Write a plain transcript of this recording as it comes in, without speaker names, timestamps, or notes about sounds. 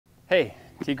Hey,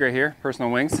 Tigre here,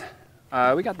 Personal Wings.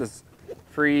 We got this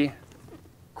free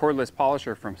cordless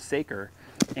polisher from SAKER,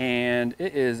 and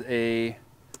it is a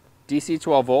DC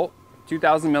 12 volt,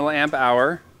 2000 milliamp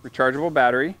hour rechargeable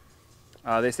battery.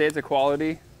 They say it's a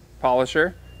quality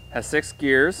polisher, has 6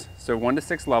 gears, so 1 to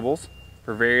 6 levels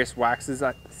for various waxes,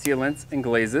 sealants, and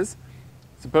glazes.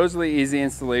 Supposedly easy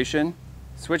installation,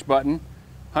 switch button,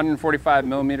 145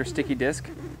 millimeter sticky disc,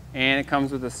 and it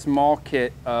comes with a small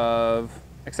kit of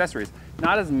accessories.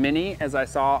 Not as many as I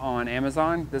saw on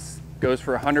Amazon. This goes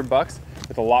for $100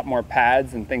 with a lot more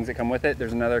pads and things that come with it.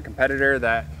 There's another competitor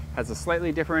that has a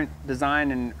slightly different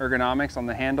design and ergonomics on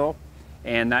the handle,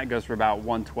 and that goes for about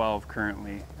 $112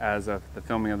 currently as of the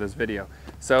filming of this video.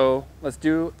 So let's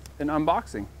do an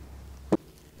unboxing.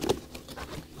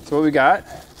 So what we got,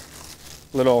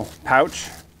 little pouch.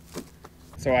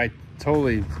 So I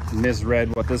totally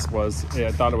misread what this was.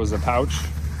 I thought it was a pouch.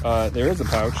 There is a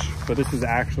pouch, but this is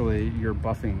actually your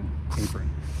buffing apron.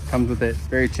 Comes with it,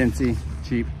 very chintzy,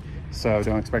 cheap, so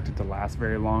don't expect it to last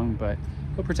very long, but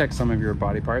it'll protect some of your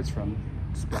body parts from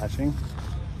splashing.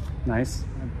 Nice.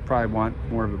 I probably want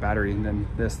more of a battery than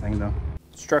this thing though.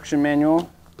 Instruction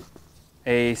manual,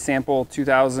 a sample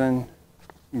 2000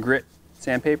 grit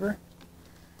sandpaper.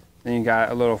 Then you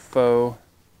got a little faux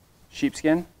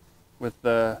sheepskin with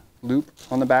the loop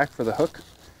on the back for the hook.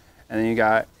 And then you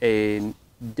got a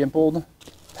dimpled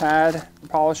pad for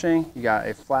polishing. You got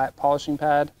a flat polishing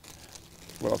pad.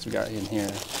 What else we got in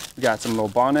here? We got some little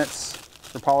bonnets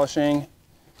for polishing.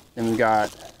 Then we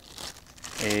got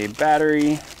a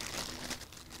battery,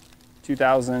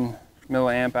 2000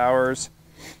 milliamp hours.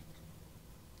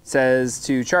 Says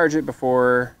to charge it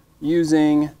before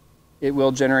using. It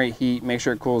will generate heat. Make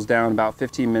sure it cools down about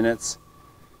 15 minutes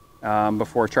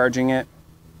before charging it.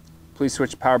 Please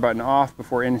switch the power button off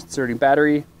before inserting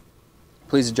battery.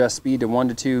 Please adjust speed to 1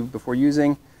 to 2 before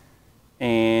using.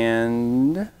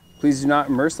 And please do not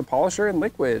immerse the polisher in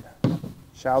liquid.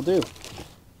 Shall do.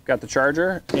 Got the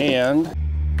charger, and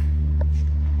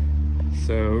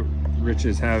so Rich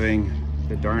is having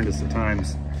the darndest of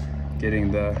times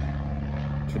getting the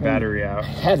battery out.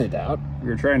 Had it out. We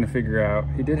were trying to figure out,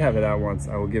 he did have it out once,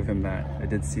 I will give him that. I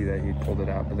did see that he pulled it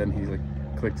out, but then he like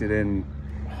clicked it in.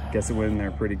 Guess it went in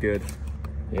there pretty good.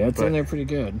 Yeah, it's in there pretty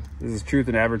good. This is truth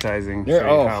in advertising. They're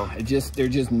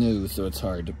just new, so it's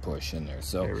hard to push in there.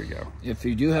 So there we go. If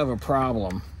you do have a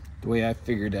problem, the way I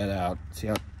figured that out, see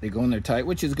how they go in there tight,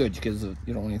 which is good because you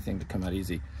don't want anything to come out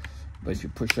easy. But if you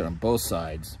push it on both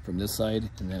sides, from this side,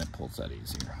 and then it pulls out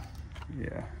easier.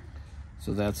 Yeah.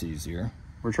 So that's easier.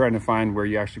 We're trying to find where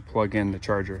you actually plug in the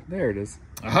charger. There it is.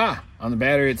 Aha! On the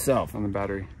battery itself. On the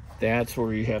battery. That's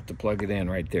where you have to plug it in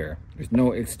right there. There's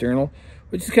no external,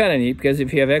 which is kind of neat because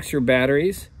if you have extra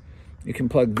batteries, you can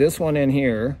plug this one in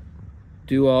here,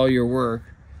 do all your work,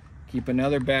 keep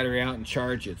another battery out and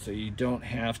charge it, so you don't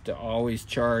have to always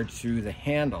charge through the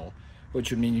handle,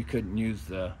 which would mean you couldn't use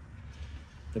the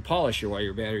polisher while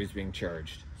your battery is being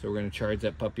charged. So we're going to charge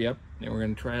that puppy up, and we're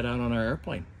going to try it out on our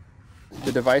airplane.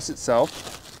 The device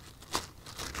itself,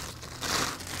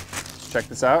 let's check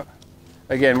this out.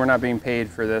 Again, we're not being paid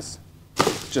for this.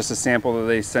 It's just a sample that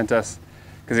they sent us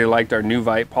because they liked our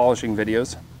Nuvite polishing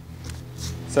videos.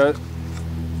 So it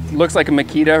looks like a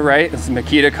Makita, right? It's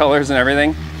Makita colors and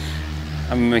everything.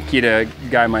 I'm a Makita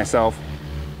guy myself.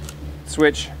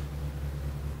 Switch.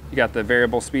 You got the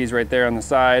variable speeds right there on the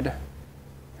side.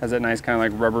 Has that nice kind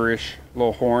of like rubberish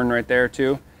little horn right there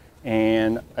too.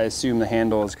 And I assume the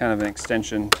handle is kind of an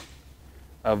extension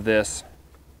of this.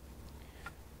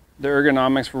 The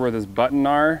ergonomics for where this button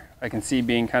are, I can see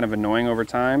being kind of annoying over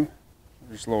time.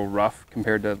 Just a little rough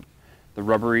compared to the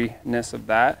rubberiness of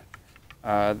that.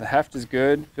 The heft is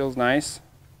good, feels nice.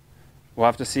 We'll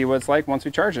have to see what it's like once we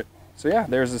charge it. So yeah,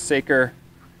 there's a SAKER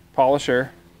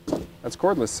polisher that's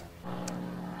cordless.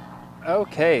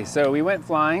 Okay, so we went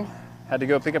flying, had to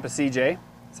go pick up a CJ,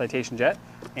 Citation Jet,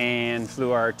 and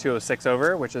flew our 206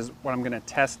 over, which is what I'm gonna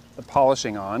test the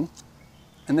polishing on.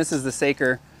 And this is the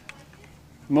SAKER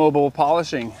mobile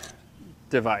polishing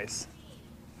device.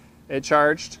 It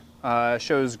charged,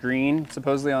 shows green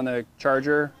supposedly on the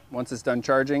charger once it's done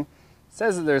charging. It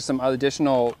says that there's some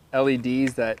additional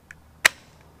LEDs that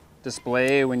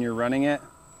display when you're running it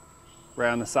right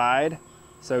on the side.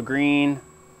 So green,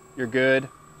 you're good.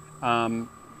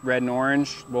 Red and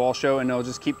orange will all show, and it'll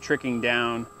just keep trickling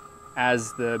down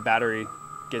as the battery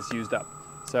gets used up.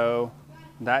 So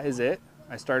that is it.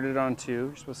 I started on 2.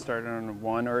 You're supposed to start on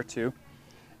 1 or 2.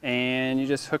 And you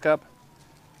just hook up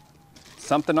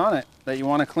something on it that you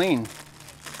want to clean.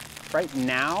 Right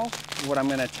now, what I'm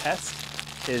going to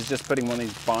test is just putting one of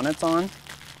these bonnets on.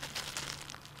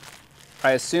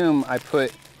 I assume I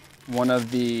put one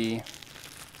of the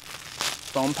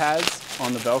foam pads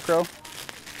on the Velcro,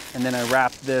 and then I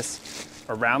wrapped this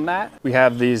around that. We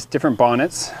have these different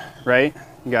bonnets, right?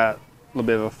 You got a little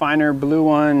bit of a finer blue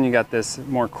one, you got this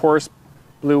more coarse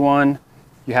blue one,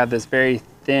 you have this very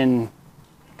thin,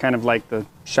 kind of like the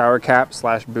shower cap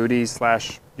slash booty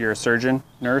slash you're a surgeon,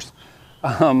 nurse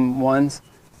ones.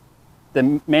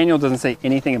 The manual doesn't say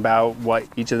anything about what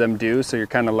each of them do, so you're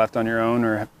kind of left on your own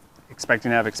or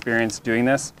expecting to have experience doing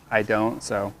this. I don't,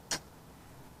 so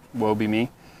woe be me.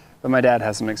 But my dad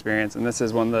has some experience, and this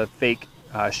is one of the fake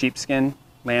sheepskin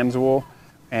lamb's wool,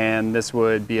 and this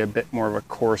would be a bit more of a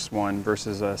coarse one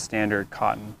versus a standard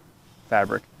cotton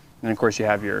fabric. And of course you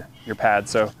have your pad.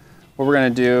 So what we're gonna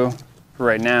do for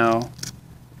right now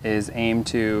is aim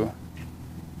to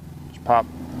pop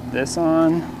this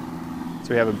on so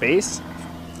we have a base,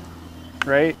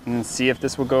 right? And then see if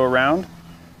this will go around.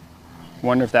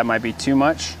 Wonder if that might be too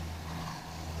much,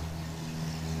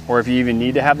 or if you even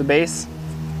need to have the base.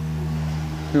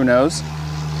 Who knows?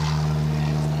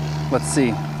 Let's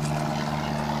see.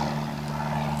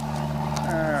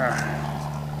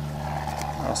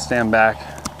 I'll stand back.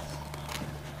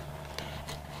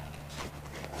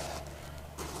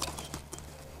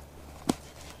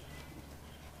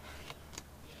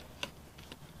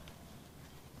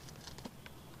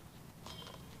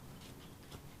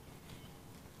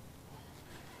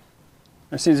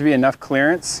 There seems to be enough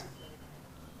clearance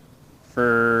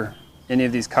for any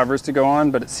of these covers to go on,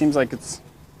 but it seems like it's,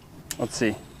 let's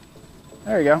see.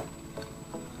 There you go.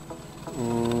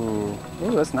 Ooh,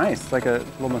 ooh, that's nice. It's like a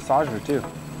little massager too.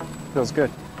 Feels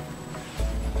good.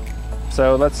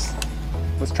 So let's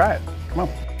try it. Come on.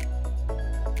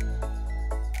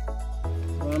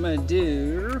 What I'm gonna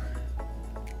do,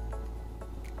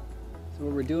 so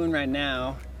what we're doing right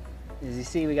now is, you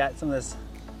see we got some of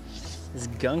this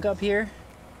gunk up here.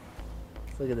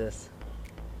 Let's look at this.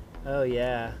 Oh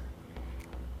yeah.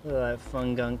 Look at that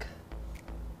fun gunk.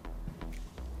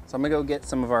 So I'm gonna go get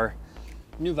some of our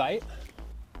Nuvite.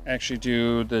 Actually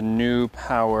do the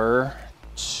NuPower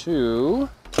 2.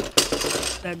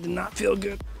 That did not feel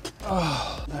good.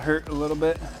 Oh, that hurt a little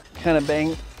bit. Kind of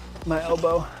banged my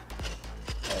elbow.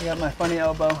 I got my funny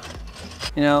elbow.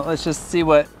 You know, let's just see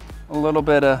what a little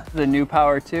bit of the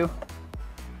NuPower 2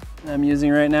 I'm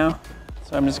using right now.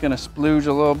 So I'm just gonna splooge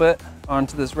a little bit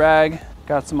onto this rag.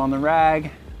 Got some on the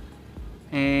rag.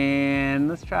 And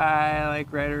let's try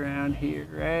like right around here,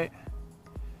 right?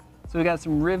 So we got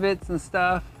some rivets and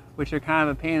stuff, which are kind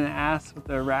of a pain in the ass with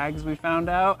the rags we found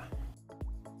out.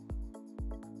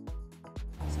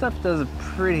 Stuff does a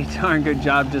pretty darn good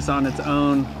job just on its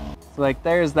own. So like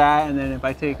there's that, and then if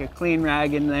I take a clean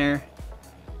rag in there,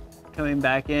 coming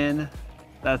back in,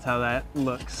 that's how that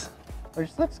looks.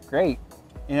 Which looks great.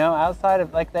 You know, outside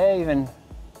of like they even,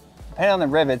 depending on the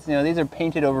rivets, you know, these are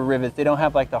painted over rivets. They don't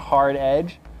have like the hard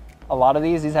edge. A lot of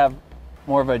these have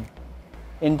more of a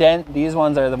indent. These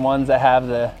ones are the ones that have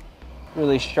the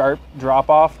really sharp drop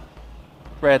off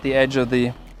right at the edge of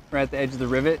the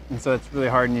rivet. And so it's really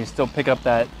hard, and you still pick up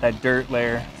that dirt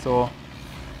layer. So we'll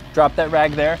drop that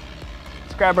rag there.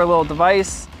 Let's grab our little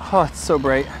device. Oh, it's so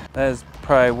bright. That is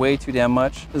probably way too damn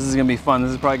much. This is gonna be fun.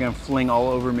 This is probably gonna fling all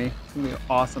over me. It's gonna be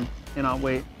awesome. Cannot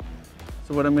wait.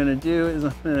 So what I'm gonna do is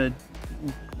I'm gonna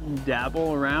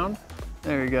dabble around.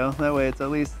 There we go. That way it's at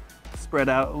least spread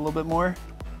out a little bit more.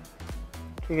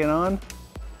 Kick it on.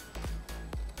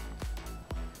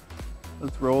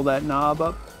 Let's roll that knob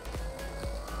up.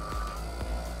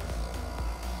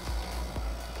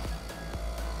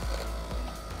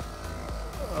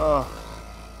 Oh.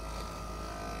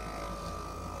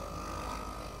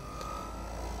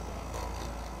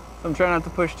 So I'm trying not to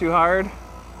push too hard.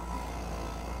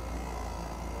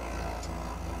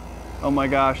 Oh my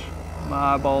gosh,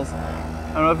 my eyeballs.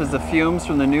 I don't know if it's the fumes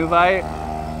from the Nuvite,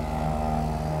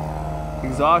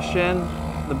 exhaustion,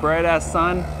 the bright ass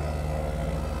sun,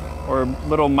 or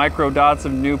little micro dots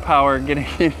of NuPower getting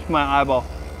into my eyeball.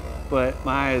 But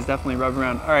my eye is definitely rubbing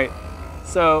around. All right,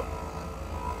 so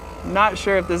not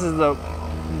sure if this is the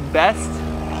best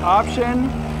option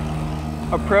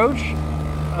approach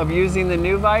of using the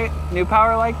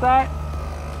NuPower like that.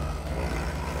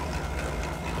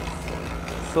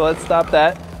 So let's stop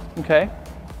that, okay?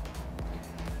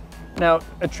 Now,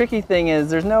 a tricky thing is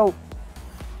there's no,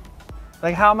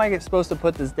 like how am I supposed to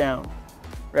put this down,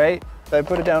 right? If I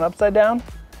put it down upside down,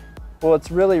 well,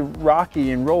 it's really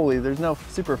rocky and rolly. There's no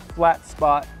super flat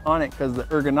spot on it because the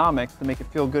ergonomics to make it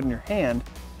feel good in your hand.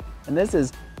 And this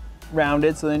is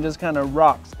rounded, so then it just kind of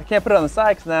rocks. I can't put it on the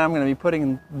side because then I'm gonna be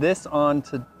putting this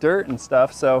onto dirt and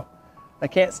stuff, so I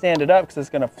can't stand it up because it's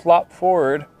gonna flop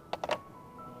forward.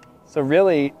 So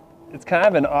really, it's kind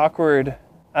of an awkward,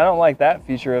 I don't like that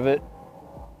feature of it.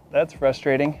 That's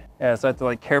frustrating. Yeah, so I have to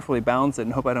like carefully balance it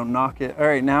and hope I don't knock it. All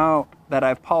right, now that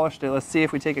I've polished it, let's see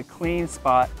if we take a clean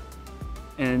spot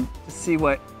and see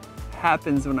what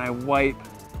happens when I wipe.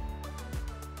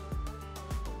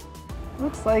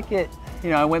 Looks like it, you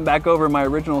know, I went back over my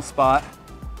original spot.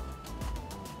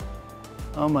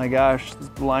 Oh my gosh, this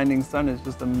blinding sun is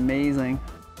just amazing.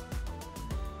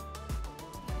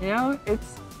 You know,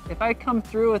 if I come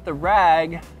through with the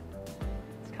rag,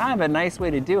 it's kind of a nice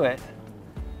way to do it.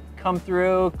 Come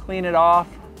through, clean it off.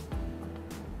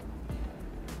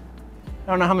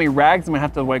 I don't know how many rags I'm gonna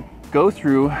have to like go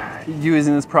through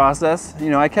using this process. You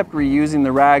know, I kept reusing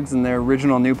the rags in the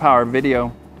original NuPower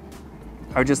video.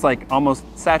 I would just like almost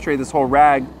saturate this whole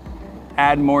rag,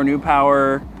 add more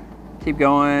NuPower, keep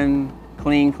going,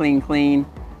 clean, clean, clean,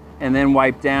 and then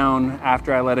wipe down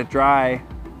after I let it dry.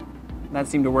 That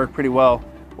seemed to work pretty well.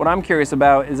 What I'm curious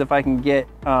about is if I can get,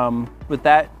 with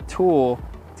that tool,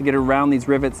 to get around these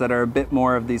rivets that are a bit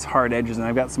more of these hard edges, and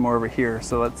I've got some more over here.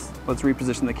 So let's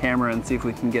reposition the camera and see if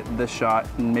we can get this shot,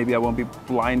 and maybe I won't be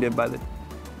blinded by the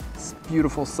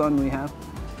beautiful sun we have.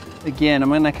 Again, I'm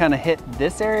gonna kind of hit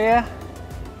this area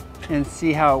and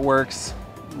see how it works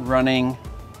running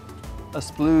a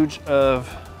splooge of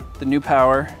the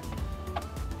NuPower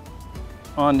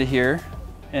onto here,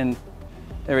 and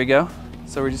there we go.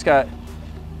 So we just got,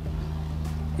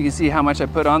 you can see how much I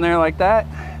put on there like that,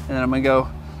 and then I'm gonna go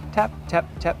tap, tap,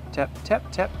 tap, tap,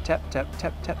 tap, tap, tap, tap,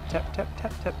 tap, tap, tap, tap, tap,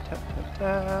 tap,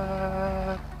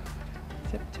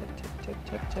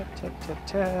 tap, tap, tap, tap,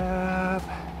 tap.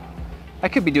 I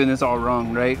could be doing this all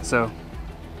wrong, right? So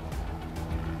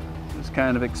just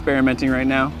kind of experimenting right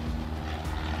now.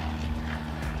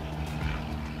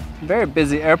 Very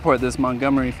busy airport, this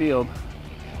Montgomery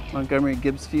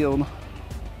Gibbs Field.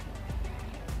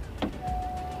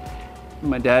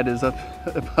 My dad is up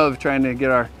above trying to get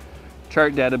our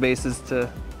chart databases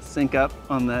to sync up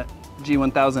on that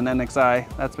G1000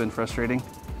 NXI. That's been frustrating.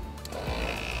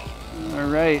 All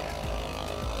right.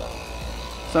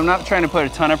 So I'm not trying to put a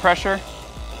ton of pressure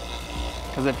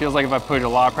because it feels like if I put a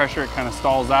lot of pressure, it kind of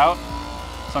stalls out.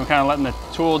 So I'm kind of letting the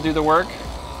tool do the work.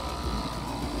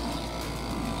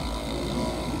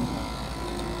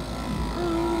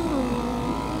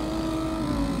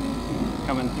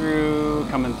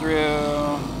 Coming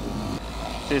through.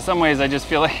 See, in some ways I just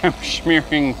feel like I'm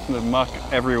smearing the muck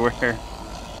everywhere.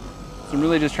 So I'm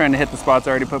really just trying to hit the spots I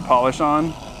already put polish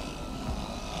on.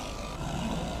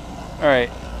 All right,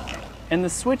 and the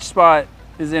switch spot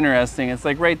is interesting. It's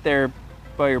like right there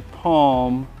by your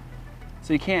palm,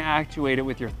 so you can't actuate it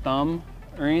with your thumb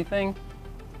or anything.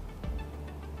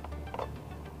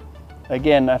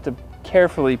 Again, I have to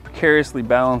carefully, precariously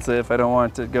balance it if I don't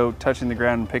want it to go touching the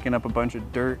ground and picking up a bunch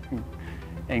of dirt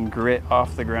and grit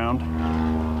off the ground.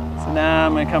 So now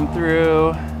I'm gonna come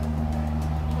through.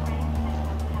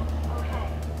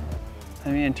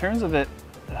 I mean, in terms of it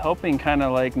helping kind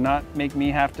of like not make me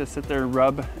have to sit there,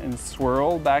 rub and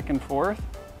swirl back and forth,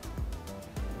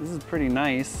 this is pretty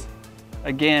nice.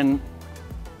 Again,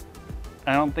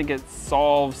 I don't think it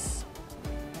solves,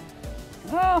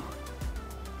 well,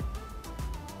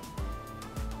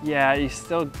 yeah, you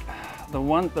still,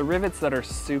 the rivets that are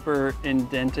super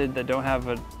indented, that don't have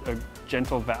a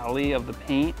gentle valley of the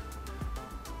paint,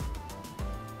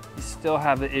 you still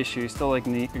have the issue. You still like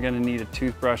you're gonna need a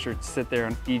toothbrush or sit there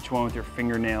on each one with your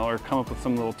fingernail, or come up with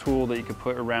some little tool that you could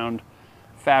put around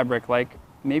fabric, like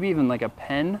maybe even like a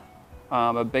pen,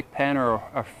 a Bic pen, or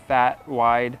a fat,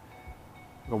 wide,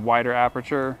 like a wider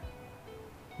aperture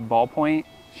ballpoint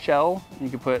shell. You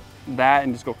could put that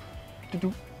and just go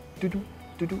doo-doo, doo-doo,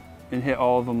 doo-doo, and hit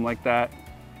all of them like that.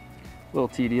 A little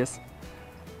tedious.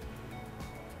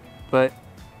 But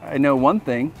I know one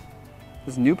thing,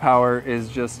 this NuPower is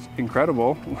just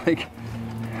incredible. Like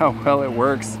how well it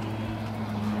works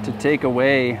to take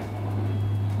away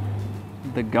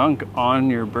the gunk on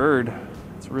your bird.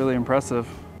 It's really impressive.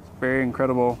 It's a very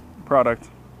incredible product.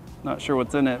 Not sure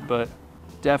what's in it, but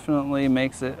definitely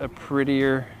makes it a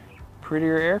prettier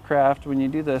aircraft when you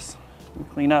do this and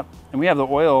clean up. And we have the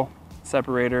oil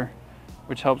separator,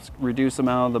 which helps reduce the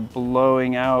amount of the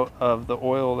blowing out of the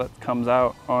oil that comes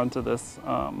out onto this,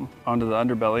 onto the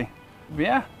underbelly. But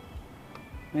yeah,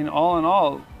 I mean, all in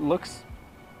all, looks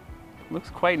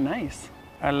quite nice.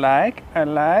 I like.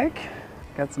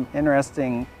 Got some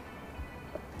interesting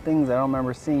things I don't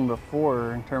remember seeing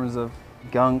before in terms of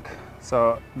gunk.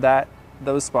 So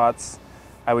those spots,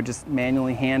 I would just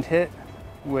manually hand hit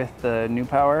with the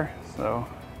NuPower. So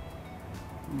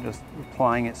I'm just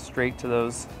applying it straight to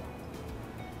those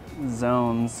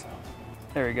zones.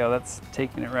 There we go, that's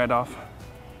taking it right off.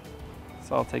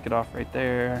 So I'll take it off right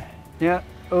there. Yeah,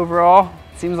 overall,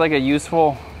 seems like a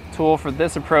useful tool for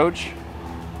this approach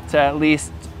to at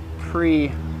least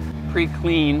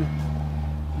pre-clean,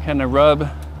 kind of rub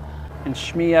and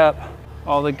shmee up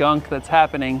all the gunk that's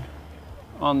happening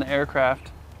on the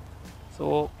aircraft.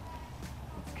 So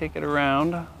let's kick it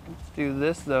around. Let's do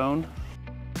this zone.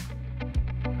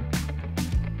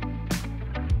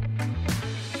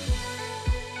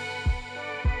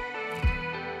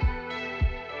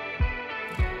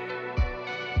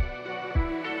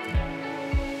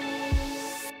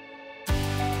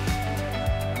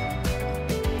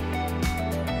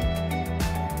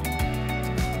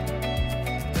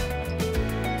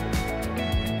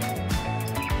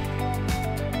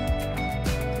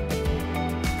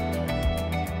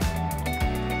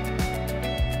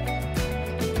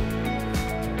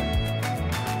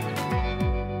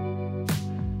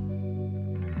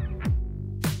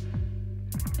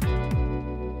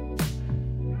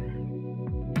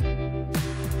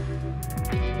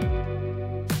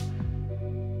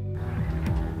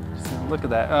 Look at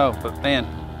that. Oh, but man,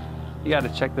 you got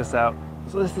to check this out.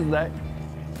 So this is that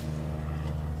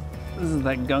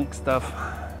gunk stuff.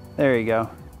 There you go.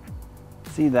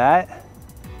 See that?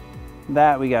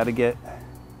 That we got to get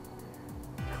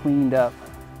cleaned up.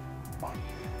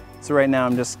 So right now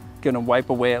I'm just gonna wipe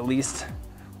away at least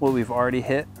what we've already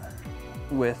hit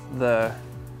with the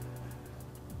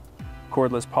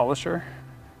cordless polisher.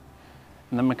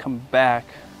 And then I'm gonna come back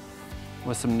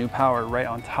with some NuPower right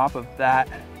on top of that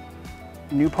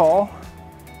NuPaw.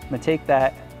 I'm gonna take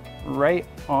that right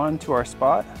onto our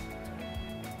spot,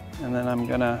 and then I'm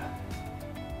gonna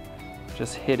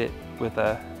just hit it with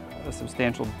a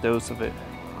substantial dose of it,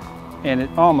 and it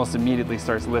almost immediately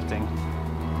starts lifting.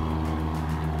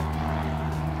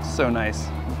 So nice,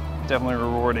 definitely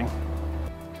rewarding.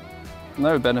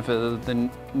 Another benefit of the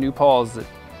NuPaw is it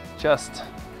just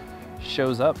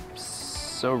shows up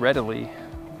so readily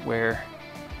where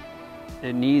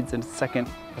it needs a second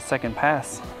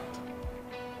pass.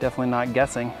 Definitely not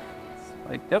guessing. It's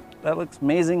like, yep, that looks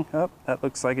amazing. Oh, that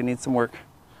looks like it needs some work.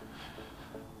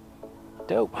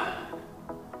 Dope.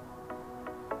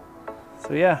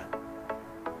 So yeah,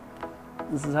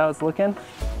 this is how it's looking.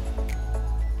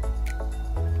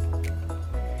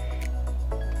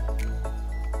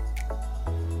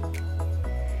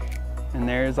 And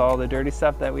there's all the dirty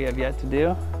stuff that we have yet to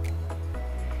do.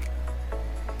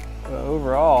 But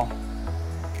overall,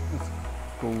 it's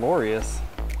glorious.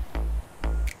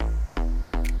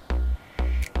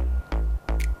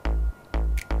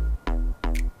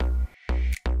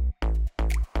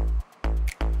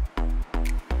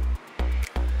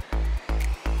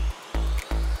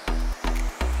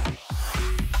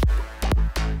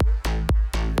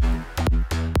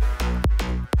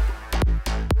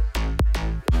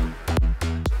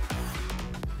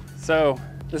 So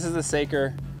this is the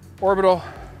SAKER orbital,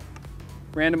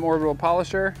 random orbital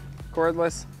polisher,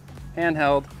 cordless,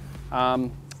 handheld.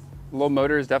 Low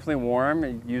motor is definitely warm.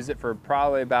 I used it for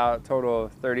probably about a total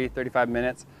of 30-35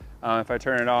 minutes. If I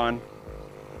turn it on,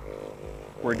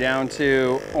 we're down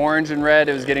to orange and red.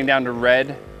 It was getting down to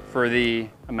red for the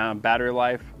amount of battery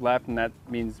life left, and that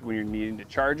means when you're needing to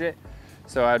charge it.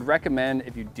 So I'd recommend,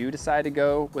 if you do decide to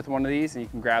go with one of these, and you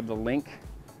can grab the link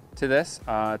to this,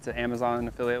 it's an Amazon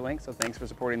affiliate link, so thanks for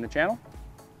supporting the channel.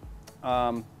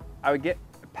 I would get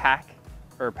a pack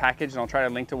or a package, and I'll try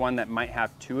to link to one that might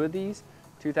have 2 of these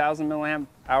 2,000 milliamp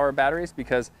hour batteries,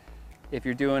 because if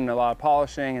you're doing a lot of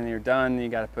polishing and you're done, you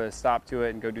got to put a stop to it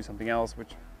and go do something else,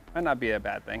 which might not be a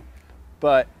bad thing.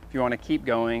 But if you want to keep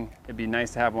going, it'd be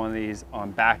nice to have one of these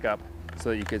on backup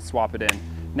so that you could swap it in.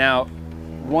 Now,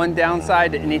 one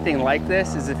downside to anything like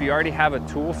this is if you already have a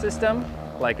tool system,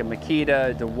 like a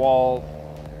Makita, DeWalt,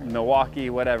 Milwaukee,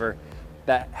 whatever,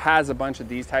 that has a bunch of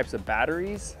these types of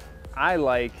batteries, I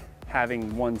like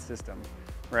having one system,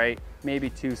 right?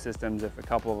 Maybe 2 systems if a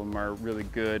couple of them are really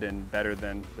good and better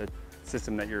than the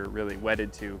system that you're really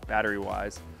wedded to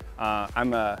battery-wise.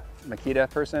 I'm a Makita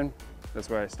person. That's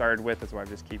what I started with. That's what I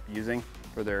just keep using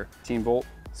for their 18 volt.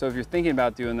 So if you're thinking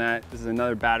about doing that, this is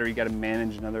another battery you got to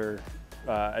manage, another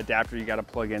adapter you got to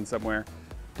plug in somewhere.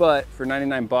 But for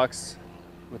 99 bucks,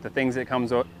 with the things it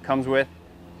comes with,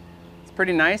 it's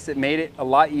pretty nice. It made it a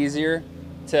lot easier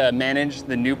to manage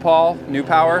the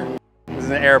NuPower. This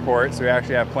is an airport, so we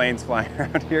actually have planes flying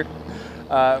around here.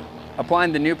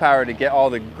 Applying the NuPower to get all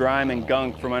the grime and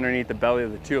gunk from underneath the belly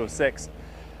of the 206.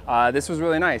 This was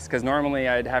really nice, because normally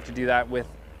I'd have to do that with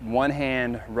one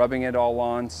hand, rubbing it all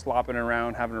on, slopping it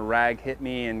around, having a rag hit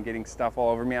me and getting stuff all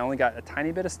over me. I only got a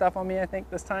tiny bit of stuff on me, I think,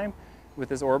 this time with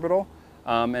this orbital.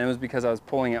 And it was because I was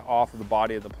pulling it off of the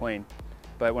body of the plane.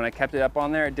 but when I kept it up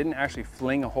on there, it didn't actually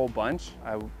fling a whole bunch.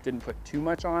 I didn't put too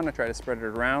much on. I tried to spread it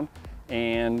around,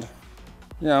 and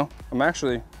you know, I'm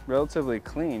actually relatively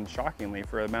clean, shockingly,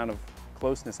 for the amount of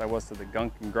closeness I was to the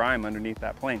gunk and grime underneath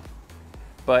that plane.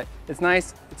 But it's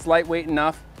nice, it's lightweight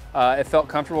enough. It felt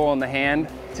comfortable in the hand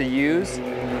to use.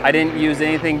 I didn't use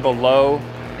anything below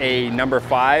a number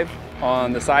 5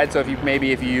 on the side, so if you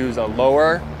use a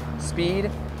lower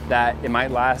speed, that it might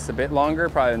last a bit longer,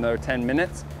 probably another 10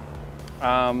 minutes.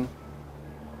 I'm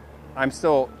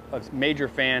still a major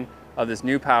fan of this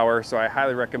NuPower, so I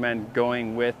highly recommend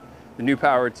going with the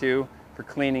NuPower 2 for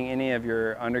cleaning any of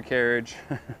your undercarriage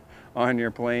on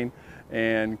your plane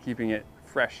and keeping it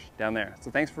fresh down there. So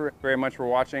thanks very much for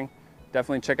watching.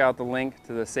 Definitely check out the link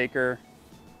to the SAKER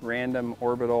random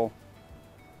orbital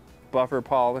buffer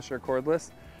polisher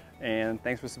cordless. And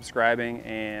thanks for subscribing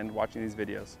and watching these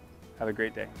videos. Have a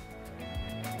great day.